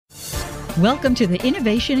Welcome to the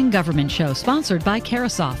Innovation in Government Show, sponsored by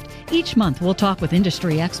Carahsoft. Each month, we'll talk with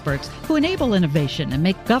industry experts who enable innovation and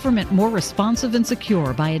make government more responsive and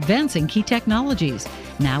secure by advancing key technologies.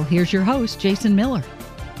 Now, here's your host, Jason Miller.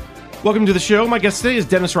 Welcome to the show. My guest today is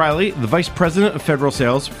Dennis Riley, the Vice President of Federal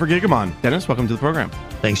Sales for Gigamon. Dennis, welcome to the program.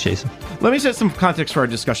 Thanks, Jason. Let me set some context for our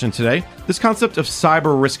discussion today. This concept of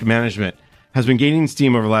cyber risk management has been gaining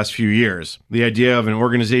steam over the last few years. The idea of an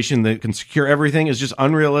organization that can secure everything is just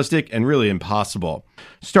unrealistic and really impossible.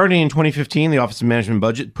 Starting in 2015, the Office of Management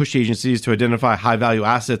Budget pushed agencies to identify high-value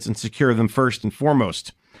assets and secure them first and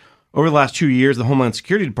foremost. Over the last 2 years, the Homeland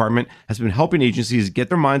Security Department has been helping agencies get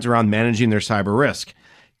their minds around managing their cyber risk.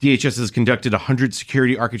 DHS has conducted 100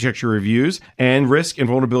 security architecture reviews and risk and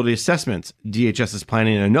vulnerability assessments. DHS is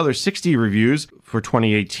planning another 60 reviews for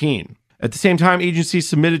 2018. At the same time, agencies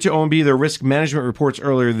submitted to OMB their risk management reports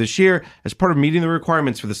earlier this year as part of meeting the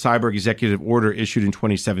requirements for the Cyber Executive Order issued in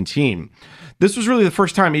 2017. This was really the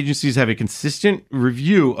first time agencies have a consistent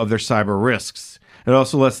review of their cyber risks. It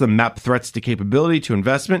also lets them map threats to capability to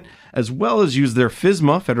investment, as well as use their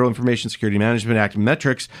FISMA, Federal Information Security Management Act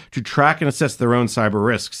metrics, to track and assess their own cyber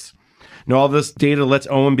risks. Now, all this data lets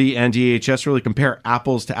OMB and DHS really compare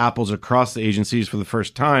apples to apples across the agencies for the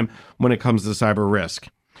first time when it comes to cyber risk.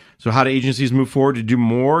 So how do agencies move forward to do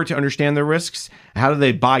more to understand their risks? How do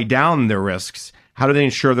they buy down their risks? How do they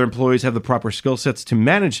ensure their employees have the proper skill sets to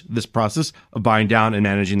manage this process of buying down and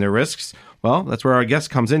managing their risks? Well, that's where our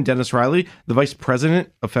guest comes in, Dennis Riley, the Vice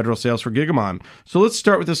President of Federal Sales for Gigamon. So let's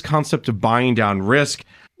start with this concept of buying down risk.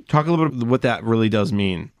 Talk a little bit about what that really does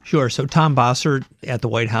mean. Sure. So Tom Bossert at the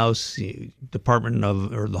White House, the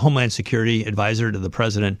Homeland Security Advisor to the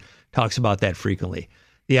President, talks about that frequently.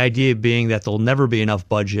 The idea being that there'll never be enough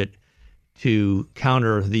budget to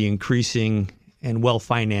counter the increasing and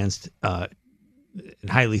well-financed and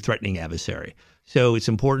highly threatening adversary. So it's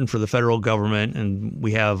important for the federal government, and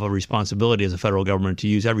we have a responsibility as a federal government to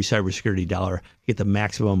use every cybersecurity dollar to get the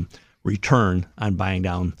maximum return on buying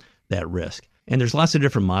down that risk. And there's lots of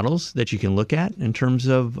different models that you can look at in terms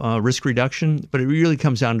of risk reduction, but it really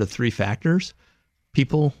comes down to three factors: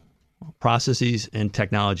 people, processes, and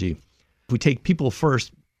technology. If we take people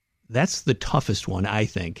first, that's the toughest one, I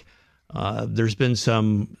think. There's been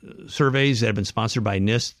some surveys that have been sponsored by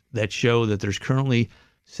NIST that show that there's currently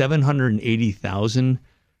 780,000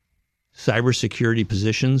 cybersecurity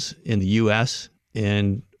positions in the U.S.,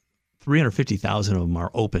 and 350,000 of them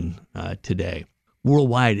are open today.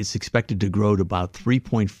 Worldwide, it's expected to grow to about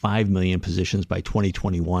 3.5 million positions by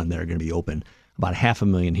 2021 that are going to be open, about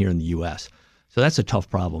 500,000 here in the U.S. So that's a tough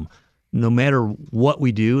problem. No matter what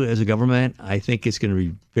we do as a government, I think it's going to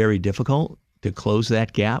be very difficult to close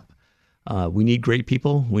that gap. We need great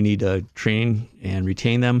people. We need to train and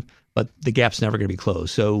retain them, but the gap's never going to be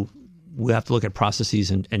closed. So we have to look at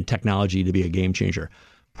processes and technology to be a game changer.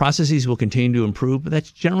 Processes will continue to improve, but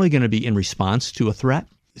that's generally going to be in response to a threat.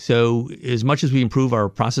 So as much as we improve our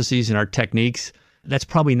processes and our techniques, that's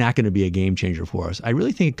probably not going to be a game changer for us. I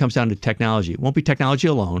really think it comes down to technology. It won't be technology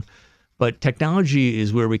alone, but technology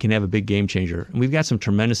is where we can have a big game changer. And we've got some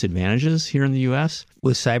tremendous advantages here in the U.S.,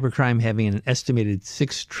 with cybercrime having an estimated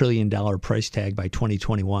 $6 trillion price tag by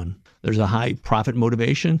 2021. There's a high profit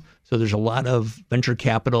motivation. So there's a lot of venture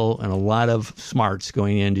capital and a lot of smarts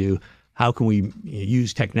going into how can we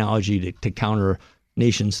use technology to counter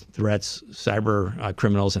nations' threats, cyber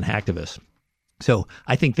criminals, and hacktivists. So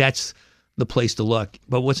I think that's the place to look.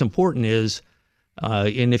 But what's important is,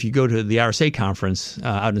 and if you go to the RSA conference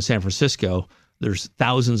out in San Francisco, there's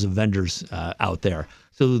thousands of vendors out there.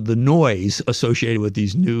 So the noise associated with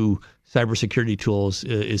these new cybersecurity tools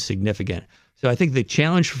is significant. So I think the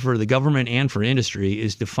challenge for the government and for industry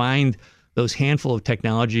is to find those handful of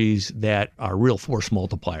technologies that are real force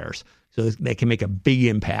multipliers, so that can make a big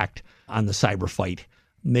impact on the cyber fight,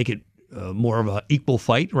 make it more of an equal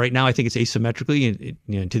fight. Right now, I think it's asymmetrically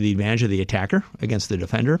to the advantage of the attacker against the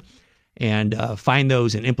defender. And find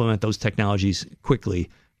those and implement those technologies quickly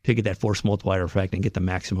to get that force multiplier effect and get the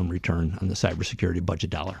maximum return on the cybersecurity budget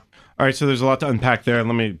dollar. All right, so there's a lot to unpack there.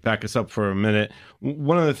 Let me back us up for a minute.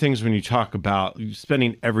 One of the things when you talk about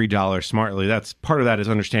spending every dollar smartly, that's part of that is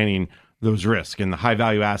understanding those risks. And the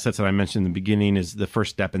high-value assets that I mentioned in the beginning is the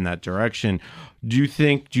first step in that direction. Do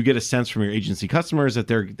you get a sense from your agency customers that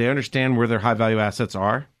they understand where their high-value assets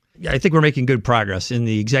are? Yeah, I think we're making good progress in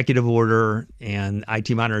the executive order, and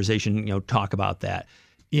IT modernization, talk about that.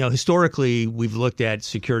 Historically, we've looked at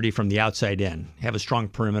security from the outside in, have a strong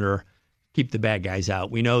perimeter, keep the bad guys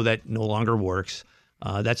out. We know that no longer works.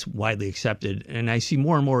 That's widely accepted. And I see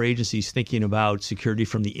more and more agencies thinking about security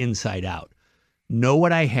from the inside out. Know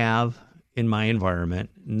what I have in my environment,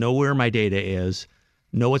 know where my data is,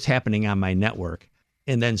 know what's happening on my network,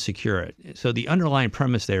 and then secure it. So the underlying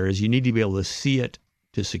premise there is you need to be able to see it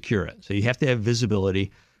to secure it. So you have to have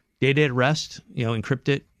visibility. Data at rest, encrypt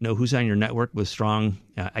it, know who's on your network with strong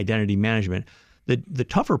identity management. The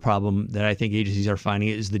tougher problem that I think agencies are finding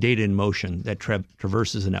is the data in motion that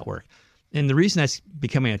traverses the network. And the reason that's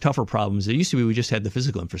becoming a tougher problem is it used to be we just had the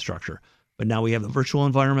physical infrastructure, but now we have the virtual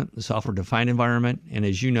environment, the software-defined environment, and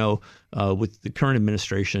as you know, with the current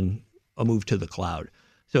administration, a move to the cloud.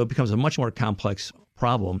 So it becomes a much more complex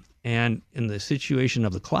problem. And in the situation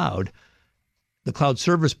of the cloud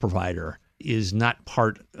service provider is not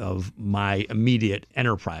part of my immediate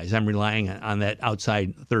enterprise. I'm relying on that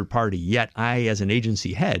outside third party, yet I, as an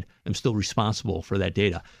agency head, am still responsible for that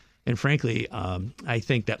data. And frankly, I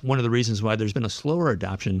think that one of the reasons why there's been a slower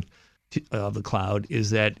adoption of the cloud is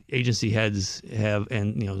that agency heads have,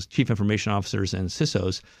 and chief information officers and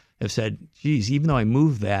CISOs have said, geez, even though I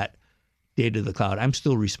move that data to the cloud, I'm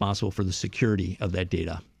still responsible for the security of that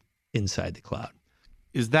data inside the cloud.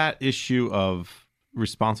 Is that issue of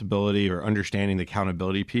responsibility or understanding the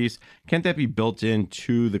accountability piece, can't that be built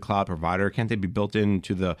into the cloud provider? Can't they be built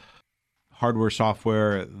into the hardware,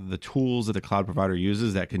 software, the tools that the cloud provider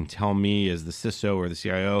uses that can tell me as the CISO or the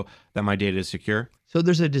CIO that my data is secure? So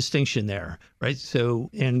there's a distinction there, right? So,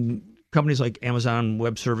 and companies like Amazon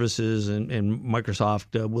Web Services and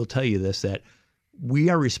Microsoft will tell you this, that we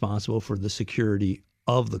are responsible for the security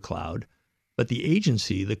of the cloud, but the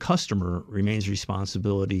agency, the customer, remains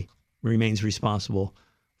responsible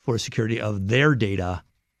for security of their data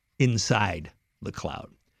inside the cloud.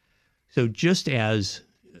 So just as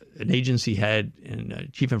an agency head and a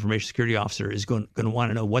chief information security officer is going to want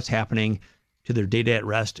to know what's happening to their data at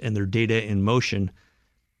rest and their data in motion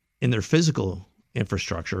in their physical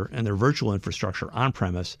infrastructure and their virtual infrastructure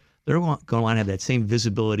on-premise, they're going to want to have that same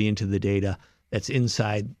visibility into the data that's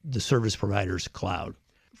inside the service provider's cloud.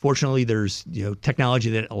 Fortunately, there's technology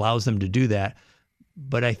that allows them to do that,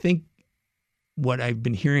 but I think what I've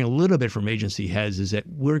been hearing a little bit from agency heads is that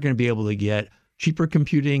we're going to be able to get cheaper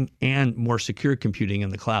computing and more secure computing in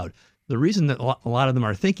the cloud. The reason that a lot of them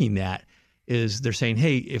are thinking that is they're saying,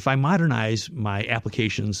 hey, if I modernize my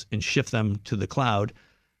applications and shift them to the cloud,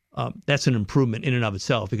 that's an improvement in and of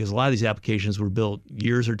itself, because a lot of these applications were built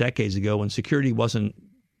years or decades ago when security wasn't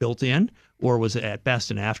built in or was at best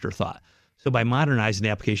an afterthought. So by modernizing the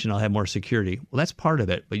application, I'll have more security. Well, that's part of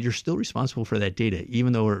it, but you're still responsible for that data,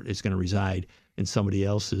 even though it's going to reside in somebody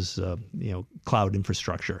else's cloud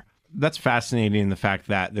infrastructure. That's fascinating, the fact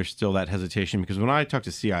that there's still that hesitation, because when I talk to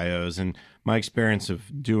CIOs and my experience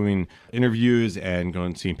of doing interviews and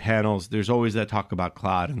going to see panels, there's always that talk about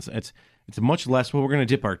cloud. And it's much less, well, we're going to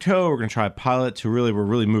dip our toe, we're going to try a pilot, to we're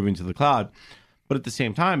really moving to the cloud. But at the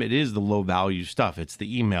same time, it is the low value stuff. It's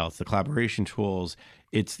the email, it's the collaboration tools,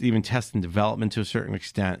 it's even test and development to a certain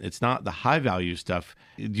extent. It's not the high value stuff.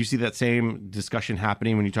 Do you see that same discussion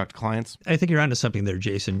happening when you talk to clients? I think you're onto something there,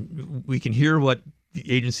 Jason. We can hear what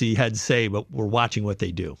the agency heads say, but we're watching what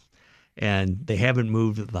they do. And they haven't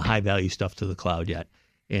moved the high value stuff to the cloud yet.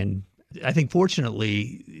 And I think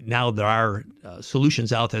fortunately now there are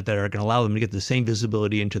solutions out there that are going to allow them to get the same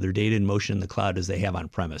visibility into their data in motion in the cloud as they have on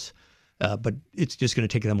premise. But it's just going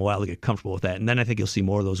to take them a while to get comfortable with that. And then I think you'll see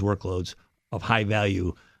more of those workloads of high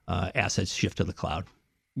value assets shift to the cloud.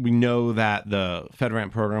 We know that the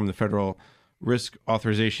FedRAMP program, the Federal Risk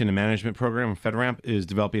Authorization and Management Program, FedRAMP, is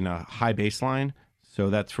developing a high baseline. So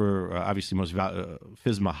that's for obviously most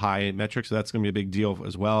FISMA high metrics. So that's going to be a big deal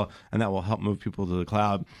as well. And that will help move people to the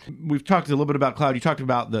cloud. We've talked a little bit about cloud. You talked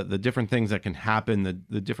about the different things that can happen,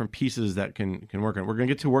 the different pieces that can work on. We're going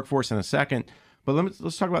to get to workforce in a second. But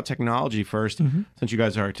let's talk about technology first, since you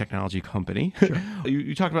guys are a technology company. Sure.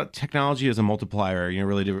 You talked about technology as a multiplier,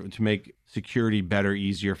 really to make security better,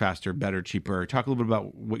 easier, faster, better, cheaper. Talk a little bit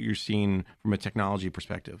about what you're seeing from a technology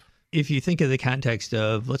perspective. If you think of the context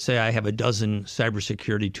of, let's say I have a dozen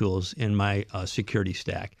cybersecurity tools in my security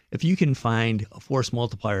stack. If you can find a force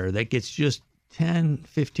multiplier that gets just 10,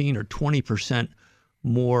 15, or 20%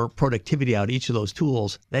 more productivity out of each of those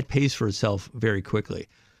tools, that pays for itself very quickly.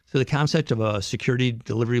 So the concept of a security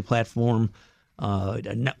delivery platform,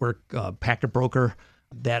 a network packet broker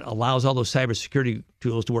that allows all those cybersecurity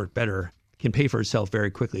tools to work better can pay for itself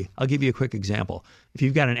very quickly. I'll give you a quick example. If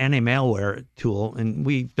you've got an anti-malware tool, and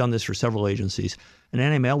we've done this for several agencies, an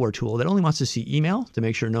anti-malware tool that only wants to see email to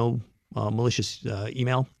make sure no malicious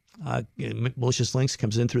malicious links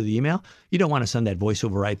comes in through the email, you don't want to send that voice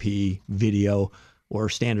over IP, video, or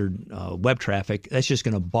standard web traffic. That's just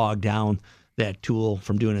going to bog down that tool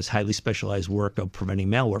from doing its highly specialized work of preventing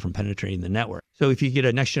malware from penetrating the network. So if you get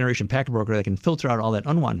a next generation packet broker that can filter out all that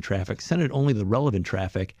unwanted traffic, send it only the relevant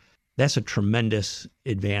traffic, That's a tremendous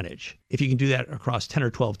advantage. If you can do that across 10 or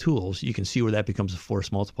 12 tools, you can see where that becomes a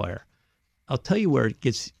force multiplier. I'll tell you where it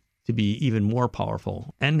gets to be even more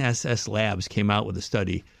powerful. NSS Labs came out with a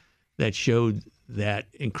study that showed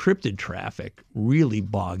that encrypted traffic really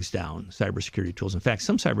bogs down cybersecurity tools. In fact,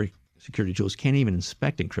 some cybersecurity tools can't even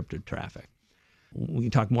inspect encrypted traffic. We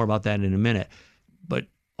can talk more about that in a minute. But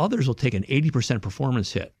others will take an 80%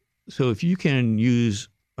 performance hit. So if you can use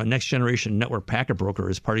a next-generation network packet broker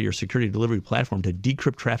as part of your security delivery platform to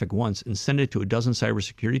decrypt traffic once and send it to a dozen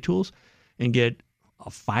cybersecurity tools and get a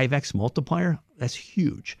 5x multiplier, that's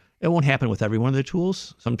huge. It won't happen with every one of the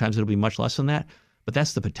tools. Sometimes it'll be much less than that, but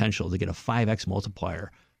that's the potential to get a 5x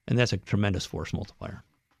multiplier, and that's a tremendous force multiplier.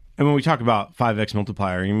 And when we talk about 5x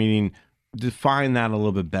multiplier, you meaning define that a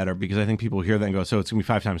little bit better, because I think people hear that and go, so it's going to be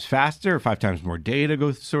 5 times faster, 5 times more data,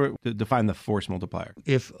 go through it, to define the force multiplier.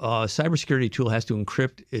 If a cybersecurity tool has to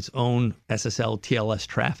encrypt its own SSL, TLS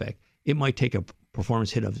traffic, it might take a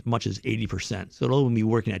performance hit of as much as 80%. So it'll only be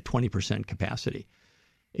working at 20% capacity.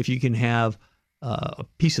 If you can have a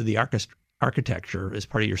piece of the architecture as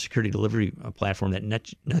part of your security delivery platform, that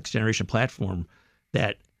next generation platform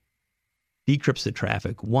that decrypts the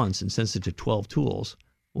traffic once and sends it to 12 tools,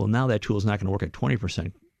 well, now that tool is not going to work at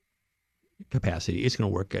 20% capacity. It's going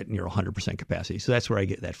to work at near 100% capacity. So that's where I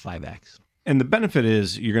get that 5x. And the benefit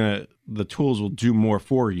is the tools will do more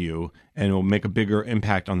for you and it will make a bigger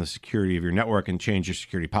impact on the security of your network and change your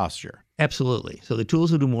security posture. Absolutely. So the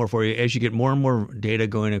tools will do more for you. As you get more and more data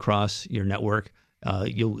going across your network,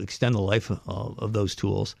 you'll extend the life of those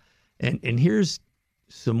tools. And here's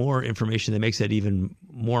some more information that makes that even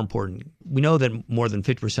more important. We know that more than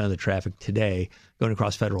 50% of the traffic today going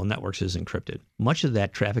across federal networks is encrypted. Much of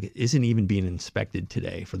that traffic isn't even being inspected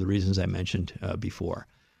today for the reasons I mentioned before.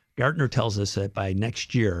 Gartner tells us that by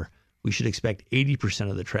next year, we should expect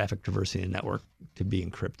 80% of the traffic traversing the network to be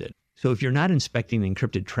encrypted. So if you're not inspecting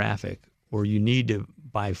encrypted traffic, or you need to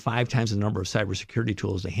buy 5 times the number of cybersecurity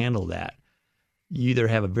tools to handle that, you either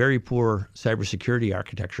have a very poor cybersecurity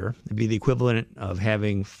architecture. It'd be the equivalent of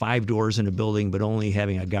having 5 doors in a building, but only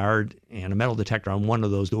having a guard and a metal detector on one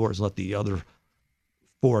of those doors, let the other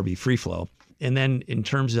 4 be free flow. And then in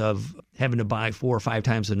terms of having to buy 4 or 5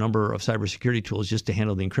 times the number of cybersecurity tools just to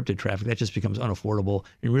handle the encrypted traffic, that just becomes unaffordable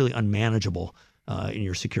and really unmanageable in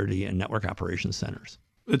your security and network operations centers.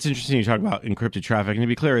 It's interesting you talk about encrypted traffic. And to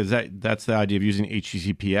be clear, that's the idea of using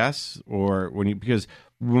HTTPS, or because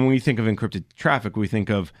when we think of encrypted traffic, we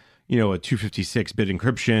think of, a 256-bit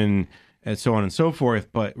encryption and so on and so forth.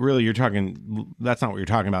 But really, that's not what you're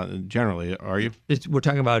talking about generally, are you? We're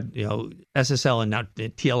talking about, SSL and not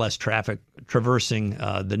TLS traffic traversing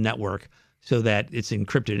the network so that it's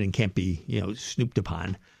encrypted and can't be, snooped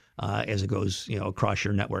upon as it goes, across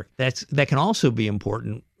your network. That can also be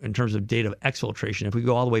important in terms of data exfiltration. If we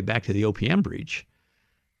go all the way back to the OPM breach,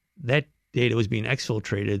 that data was being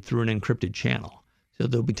exfiltrated through an encrypted channel. So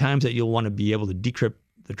there'll be times that you'll want to be able to decrypt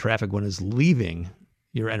the traffic when it's leaving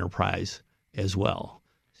your enterprise as well.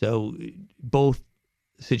 So both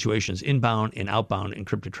situations, inbound and outbound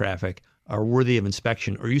encrypted traffic, are worthy of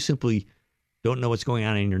inspection, or you simply don't know what's going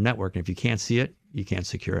on in your network. And if you can't see it, you can't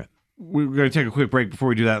secure it. We're going to take a quick break. Before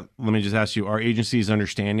we do that, let me just ask you, are agencies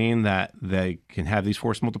understanding that they can have these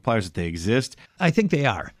force multipliers, that they exist? I think they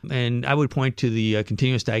are. And I would point to the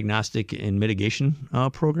Continuous Diagnostic and Mitigation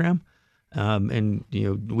Program. And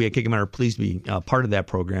we at Gigamon are pleased to be part of that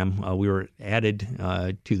program. We were added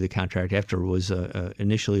to the contract after it was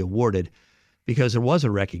initially awarded, because there was a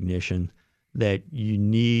recognition that you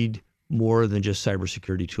need more than just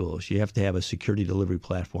cybersecurity tools. You have to have a security delivery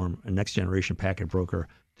platform, a next generation packet broker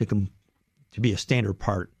to be a standard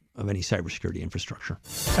part of any cybersecurity infrastructure.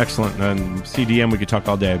 Excellent. And CDM, we could talk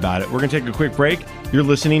all day about it. We're going to take a quick break. You're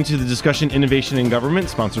listening to the discussion Innovation in Government,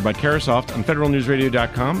 sponsored by Carahsoft on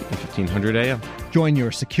federalnewsradio.com and 1500 AM. Join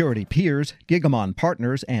your security peers, Gigamon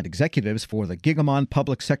partners, and executives for the Gigamon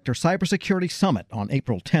Public Sector Cybersecurity Summit on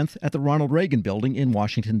April 10th at the Ronald Reagan Building in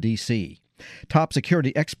Washington, D.C. Top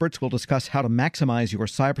security experts will discuss how to maximize your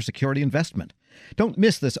cybersecurity investment. Don't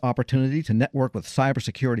miss this opportunity to network with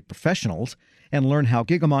cybersecurity professionals and learn how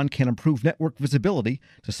Gigamon can improve network visibility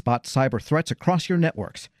to spot cyber threats across your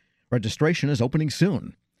networks. Registration is opening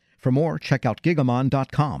soon. For more, check out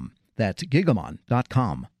Gigamon.com. That's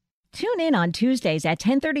Gigamon.com. Tune in on Tuesdays at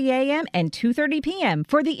 10:30 a.m. and 2:30 p.m.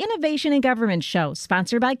 for the Innovation in Government Show,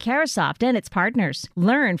 sponsored by Carasoft and its partners.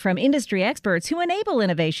 Learn from industry experts who enable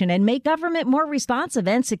innovation and make government more responsive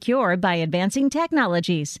and secure by advancing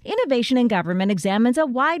technologies. Innovation in Government examines a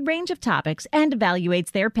wide range of topics and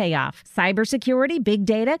evaluates their payoff. Cybersecurity, big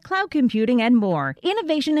data, cloud computing, and more.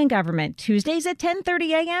 Innovation in Government, Tuesdays at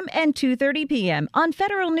 10:30 a.m. and 2:30 p.m. on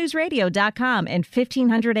federalnewsradio.com and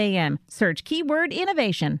 1500 a.m. Search keyword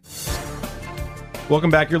innovation.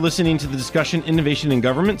 Welcome back. You're listening to the discussion Innovation in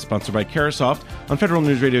Government, sponsored by Carasoft on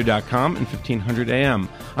federalnewsradio.com and 1500 AM.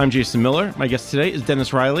 I'm Jason Miller. My guest today is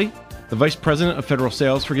Dennis Riley, the Vice President of Federal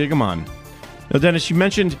Sales for Gigamon. Now, Dennis, you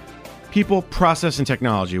mentioned people, process, and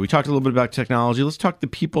technology. We talked a little bit about technology. Let's talk the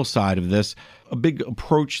people side of this. A big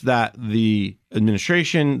approach that the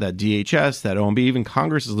administration, that DHS, that OMB, even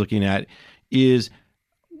Congress is looking at is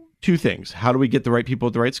two things. How do we get the right people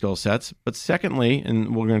with the right skill sets? But secondly,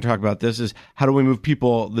 and we're going to talk about this, is how do we move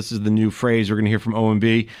people, this is the new phrase we're going to hear from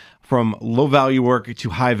OMB, from low-value work to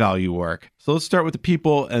high-value work. So let's start with the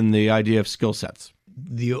people and the idea of skill sets.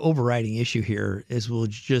 The overriding issue here is we're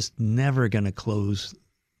just never going to close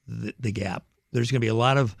the gap. There's going to be a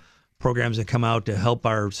lot of programs that come out to help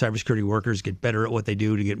our cybersecurity workers get better at what they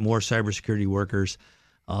do, to get more cybersecurity workers.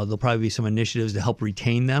 There'll probably be some initiatives to help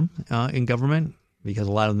retain them in government, because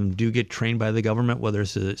a lot of them do get trained by the government, whether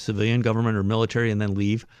it's a civilian government or military, and then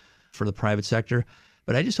leave for the private sector.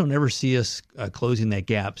 But I just don't ever see us closing that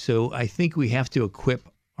gap. So I think we have to equip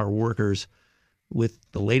our workers with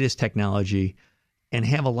the latest technology and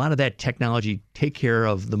have a lot of that technology take care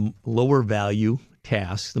of the lower value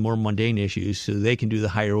tasks, the more mundane issues, so they can do the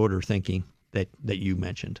higher order thinking that you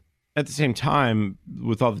mentioned. At the same time,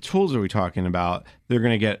 with all the tools that we're talking about, they're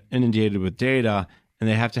going to get inundated with data, and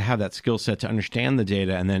they have to have that skill set to understand the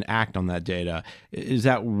data and then act on that data. Is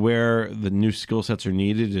that where the new skill sets are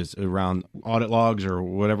needed, is around audit logs or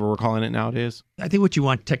whatever we're calling it nowadays? I think what you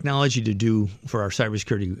want technology to do for our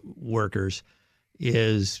cybersecurity workers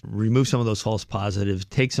is remove some of those false positives,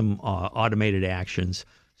 take some automated actions,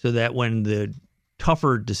 so that when the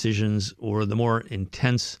tougher decisions or the more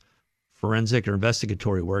intense forensic or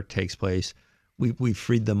investigatory work takes place, we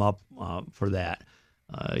freed them up for that.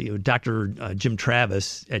 Dr. Jim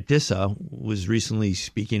Travis at DISA was recently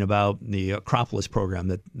speaking about the Acropolis program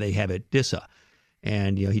that they have at DISA.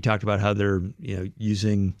 And, he talked about how they're,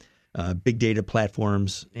 using big data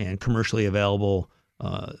platforms and commercially available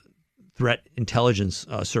threat intelligence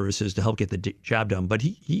services to help get the job done. But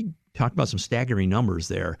he talked about some staggering numbers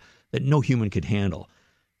there that no human could handle.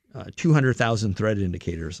 200,000 threat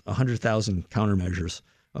indicators, 100,000 countermeasures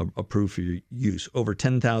approved for use, over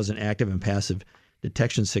 10,000 active and passive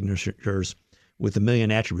detection signatures with 1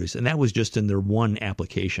 million attributes. And that was just in their one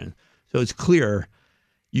application. So it's clear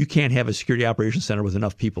you can't have a security operations center with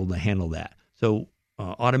enough people to handle that. So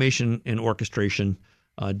automation and orchestration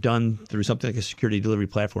done through something like a security delivery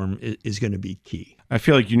platform is going to be key. I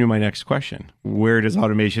feel like you knew my next question. Where does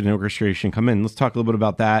automation and orchestration come in? Let's talk a little bit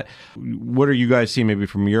about that. What are you guys seeing maybe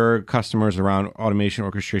from your customers around automation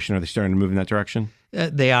orchestration? Are they starting to move in that direction?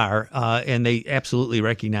 They are, and they absolutely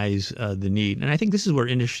recognize the need. And I think this is where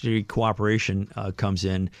industry cooperation comes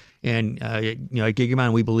in. And at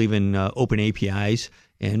Gigamon, we believe in open APIs,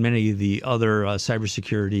 and many of the other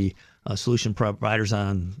cybersecurity solution providers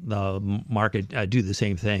on the market do the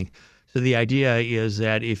same thing. So the idea is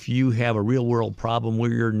that if you have a real-world problem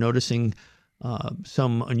where you're noticing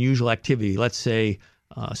some unusual activity, let's say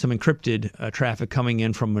some encrypted traffic coming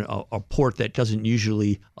in from a port that doesn't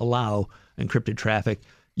usually allow encrypted traffic,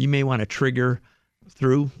 you may want to trigger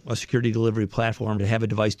through a security delivery platform to have a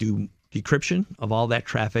device do decryption of all that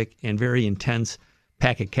traffic and very intense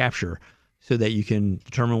packet capture so that you can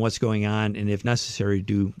determine what's going on and, if necessary,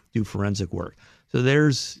 do forensic work. So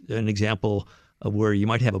there's an example of where you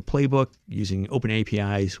might have a playbook using open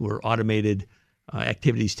APIs where automated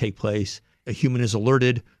activities take place. A human is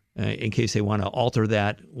alerted in case they want to alter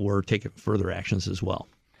that or take further actions as well.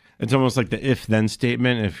 It's almost like the if-then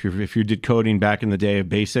statement. If you did coding back in the day of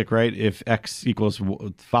BASIC, right? If X equals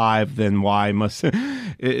 5, then Y must.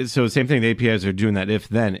 So same thing. The APIs are doing that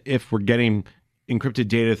if-then. If we're getting encrypted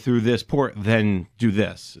data through this port, then do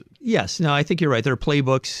this. Yes. No, I think you're right. There are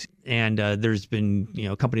playbooks, and there's been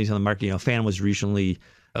companies on the market. FAN was recently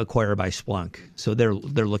acquired by Splunk, so they're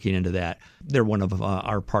looking into that. They're one of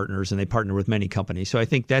our partners, and they partner with many companies. So I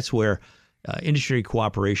think that's where industry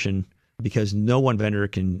cooperation, because no one vendor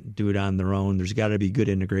can do it on their own. There's got to be good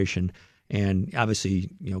integration, and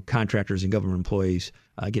obviously, contractors and government employees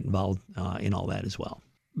get involved in all that as well.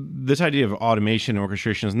 This idea of automation and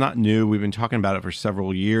orchestration is not new. We've been talking about it for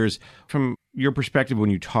several years. From your perspective, when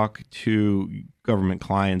you talk to government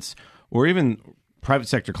clients or even private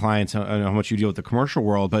sector clients, I don't know how much you deal with the commercial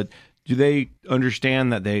world, but do they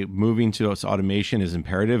understand that moving to this automation is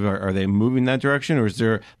imperative? Are they moving that direction? Or is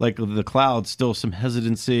there, like the cloud, still some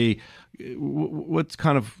hesitancy? What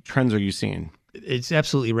kind of trends are you seeing? It's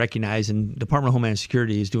absolutely recognized, and Department of Homeland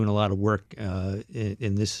Security is doing a lot of work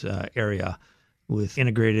in this area with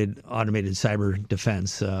Integrated Automated Cyber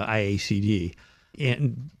Defense, IACD.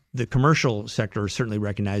 And the commercial sector certainly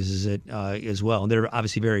recognizes it as well. And they're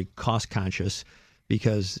obviously very cost conscious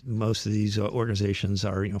because most of these organizations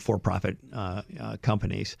are for-profit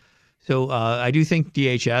companies. So I do think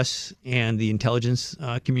DHS and the intelligence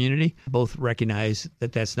community both recognize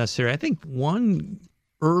that that's necessary. I think one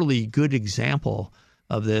early good example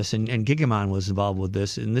of this, and Gigamon was involved with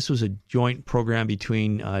this, and this was a joint program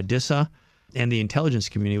between DISA and the intelligence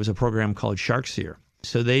community. It was a program called SharkSeer.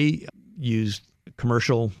 So they used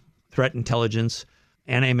commercial threat intelligence,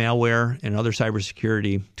 anti-malware, and other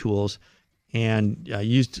cybersecurity tools, and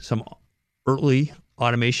used some early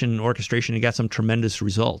automation and orchestration and got some tremendous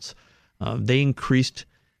results. They increased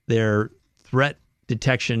their threat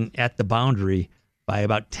detection at the boundary by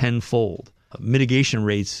about 10-fold. Mitigation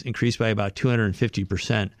rates increased by about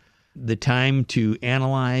 250%. The time to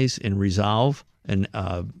analyze and resolve an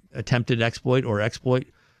attempted exploit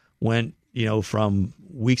went from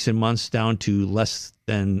weeks and months down to less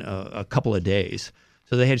than a couple of days.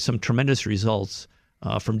 So they had some tremendous results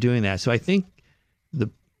from doing that. So I think the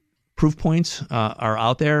proof points are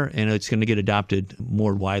out there, and it's going to get adopted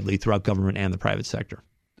more widely throughout government and the private sector.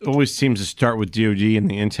 It always seems to start with DoD and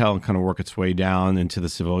the intel and kind of work its way down into the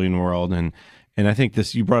civilian world. And I think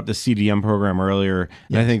you brought up the CDM program earlier,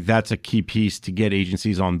 and I think that's a key piece to get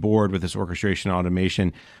agencies on board with this orchestration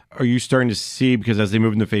automation. Are you starting to see, because as they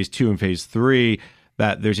move into phase 2 and phase 3,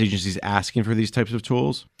 that there's agencies asking for these types of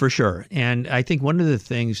tools? For sure. And I think one of the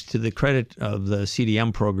things, to the credit of the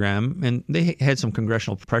CDM program, and they had some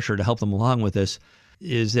congressional pressure to help them along with this,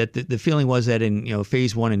 is that the feeling was that in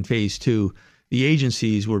phase 1 and phase 2, the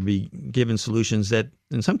agencies would be given solutions that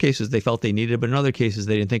in some cases they felt they needed, but in other cases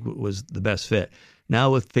they didn't think was the best fit. Now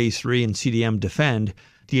with phase 3 and CDM Defend,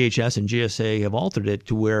 DHS and GSA have altered it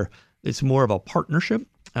to where it's more of a partnership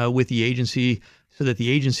with the agency so that the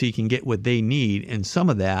agency can get what they need. And some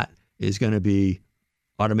of that is going to be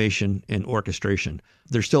automation and orchestration.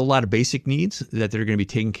 There's still a lot of basic needs that they're going to be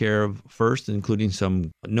taken care of first, including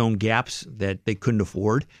some known gaps that they couldn't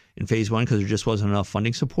afford in phase 1 because there just wasn't enough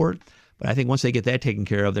funding support. But I think once they get that taken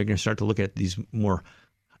care of, they're going to start to look at these more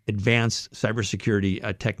advanced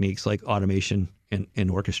cybersecurity techniques like automation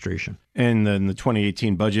and orchestration. And then the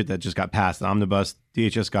 2018 budget that just got passed, the omnibus,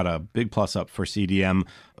 DHS got a big plus up for CDM.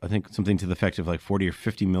 I think something to the effect of like $40 or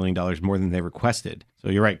 $50 million more than they requested. So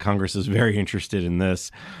you're right, Congress is very interested in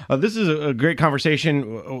this. This is a great conversation.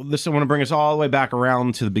 I want to bring us all the way back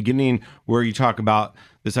around to the beginning where you talk about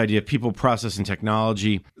this idea of people, process, and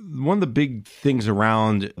technology. One of the big things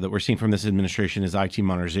around that we're seeing from this administration is IT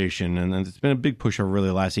modernization. And it's been a big push over really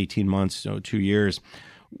the last 18 months, 2 years.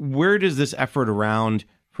 Where does this effort around,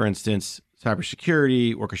 for instance,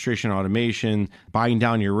 cybersecurity, orchestration, automation, buying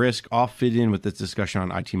down your risk, all fit in with this discussion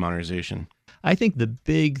on IT modernization? I think the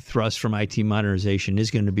big thrust from IT modernization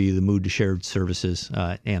is going to be the move to shared services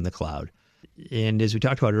and the cloud. And as we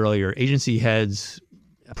talked about earlier, agency heads,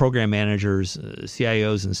 program managers,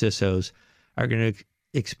 CIOs, and CISOs are going to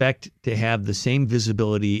expect to have the same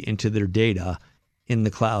visibility into their data in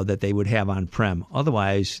the cloud that they would have on-prem.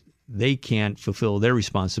 Otherwise, they can't fulfill their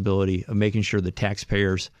responsibility of making sure the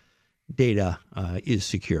taxpayers' data is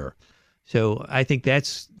secure. So I think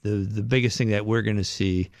that's the biggest thing that we're going to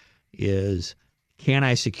see is, can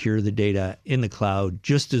I secure the data in the cloud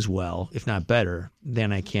just as well, if not better,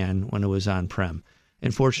 than I can when it was on-prem?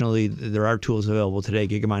 And fortunately, there are tools available today.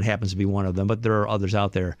 Gigamon happens to be one of them, but there are others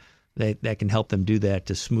out there that can help them do that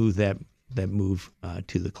to smooth that move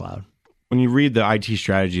to the cloud. When you read the IT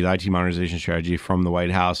strategy, the IT modernization strategy from the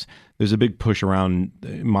White House, there's a big push around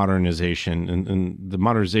modernization and the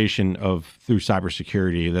modernization through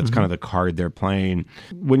cybersecurity. That's kind of the card they're playing.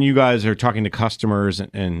 When you guys are talking to customers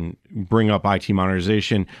and bring up IT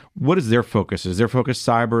modernization, what is their focus? Is their focus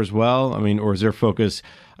cyber as well? I mean, or is their focus,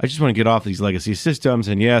 I just want to get off these legacy systems,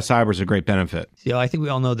 and cyber is a great benefit? Yeah, I think we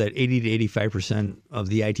all know that 80 to 85% of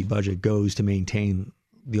the IT budget goes to maintain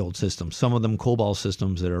the old systems, some of them COBOL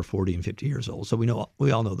systems that are 40 and 50 years old. So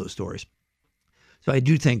we all know those stories. So I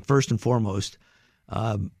do think first and foremost,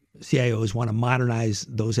 CIOs want to modernize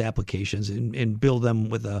those applications and build them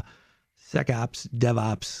with a SecOps,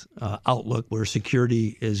 DevOps outlook where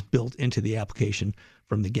security is built into the application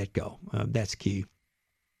from the get-go. That's key.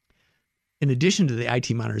 In addition to the IT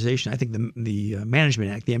modernization, I think the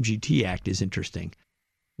Management Act, the MGT Act, is interesting.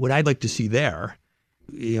 What I'd like to see there,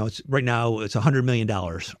 right now it's $100 million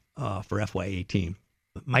for FY18.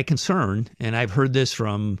 My concern, and I've heard this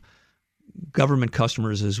from government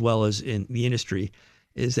customers as well as in the industry,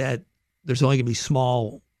 is that there's only going to be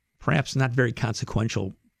small, perhaps not very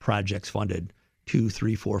consequential projects funded, $2,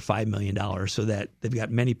 $3, $4, $5 million, so that they've got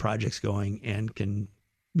many projects going and can,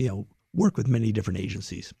 work with many different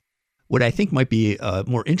agencies. What I think might be a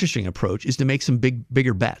more interesting approach is to make some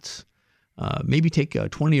bigger bets. Maybe take a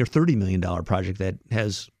 $20 or $30 million project that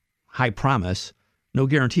has high promise, no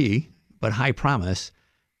guarantee, but high promise,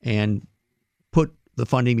 and put the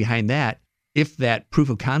funding behind that. If that proof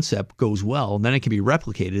of concept goes well, then it can be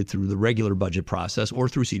replicated through the regular budget process or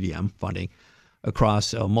through CDM funding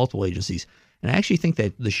across multiple agencies. And I actually think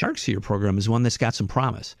that the SharkSeer program is one that's got some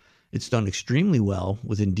promise. It's done extremely well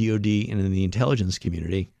within DoD and in the intelligence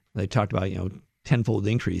community. They talked about, tenfold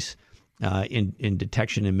increase in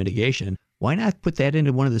detection and mitigation. Why not put that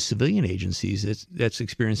into one of the civilian agencies that's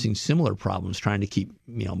experiencing similar problems, trying to keep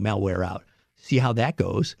malware out? See how that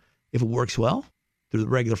goes. If it works well through the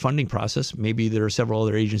regular funding process, maybe there are several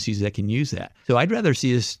other agencies that can use that. So I'd rather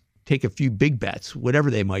see us take a few big bets, whatever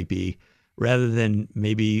they might be, rather than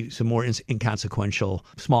maybe some more inconsequential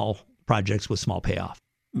small projects with small payoff.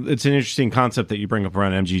 It's an interesting concept that you bring up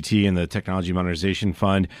around MGT and the Technology Modernization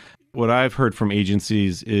Fund. What I've heard from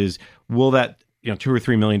agencies is, will that $2 or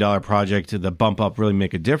 $3 million project, the bump up, really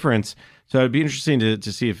make a difference? So it'd be interesting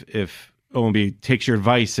to see if OMB takes your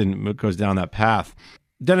advice and goes down that path.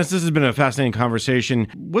 Dennis, this has been a fascinating conversation.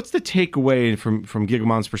 What's the takeaway from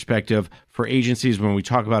Gigamon's perspective for agencies when we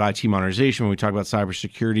talk about IT modernization, when we talk about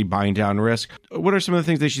cybersecurity, buying down risk? What are some of the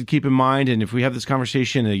things they should keep in mind? And if we have this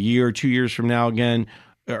conversation a year or 2 years from now again,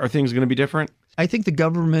 are things going to be different? I think the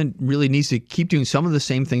government really needs to keep doing some of the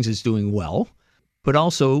same things it's doing well, but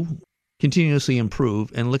also continuously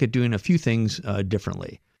improve and look at doing a few things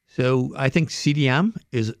differently. So I think CDM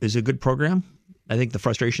is a good program. I think the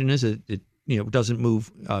frustration is it doesn't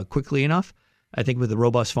move quickly enough. I think with the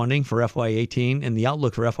robust funding for FY18 and the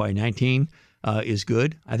outlook for FY19 is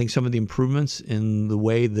good. I think some of the improvements in the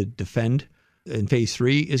way the Defend in Phase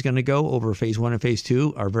 3 is going to go over Phase 1 and Phase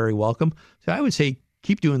 2 are very welcome. So I would say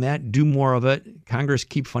keep doing that, do more of it. Congress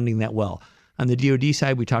keep funding that well. On the DoD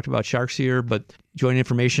side, we talked about SharkSeer, but Joint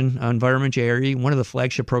Information Environment, JRE, one of the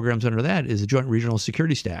flagship programs under that is the Joint Regional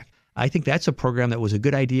Security Stack. I think that's a program that was a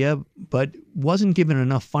good idea, but wasn't given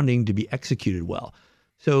enough funding to be executed well.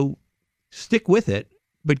 So stick with it,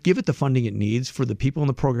 but give it the funding it needs for the people in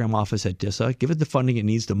the program office at DISA. Give it the funding it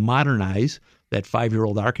needs to modernize that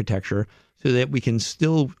 5-year-old architecture so that we can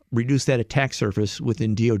still reduce that attack surface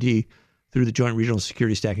within DoD through the Joint Regional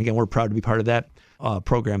Security Stack. Again, we're proud to be part of that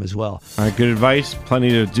program as well. All right, good advice. Plenty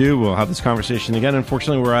to do. We'll have this conversation again.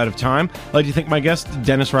 Unfortunately, we're out of time. I'd like to thank my guest,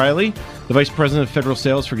 Dennis Riley, the Vice President of Federal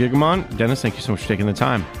Sales for Gigamon. Dennis, thank you so much for taking the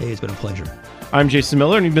time. Hey, it's been a pleasure. I'm Jason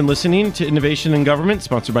Miller, and you've been listening to Innovation in Government,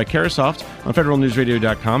 sponsored by Carahsoft on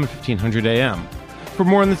federalnewsradio.com at 1500 AM. For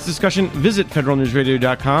more on this discussion, visit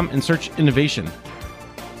federalnewsradio.com and search innovation.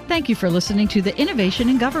 Thank you for listening to the Innovation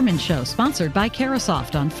in Government Show, sponsored by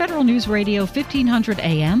Carahsoft on Federal News Radio 1500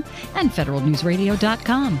 AM and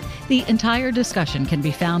federalnewsradio.com. The entire discussion can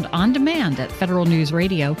be found on demand at Federal News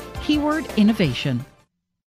Radio, keyword innovation.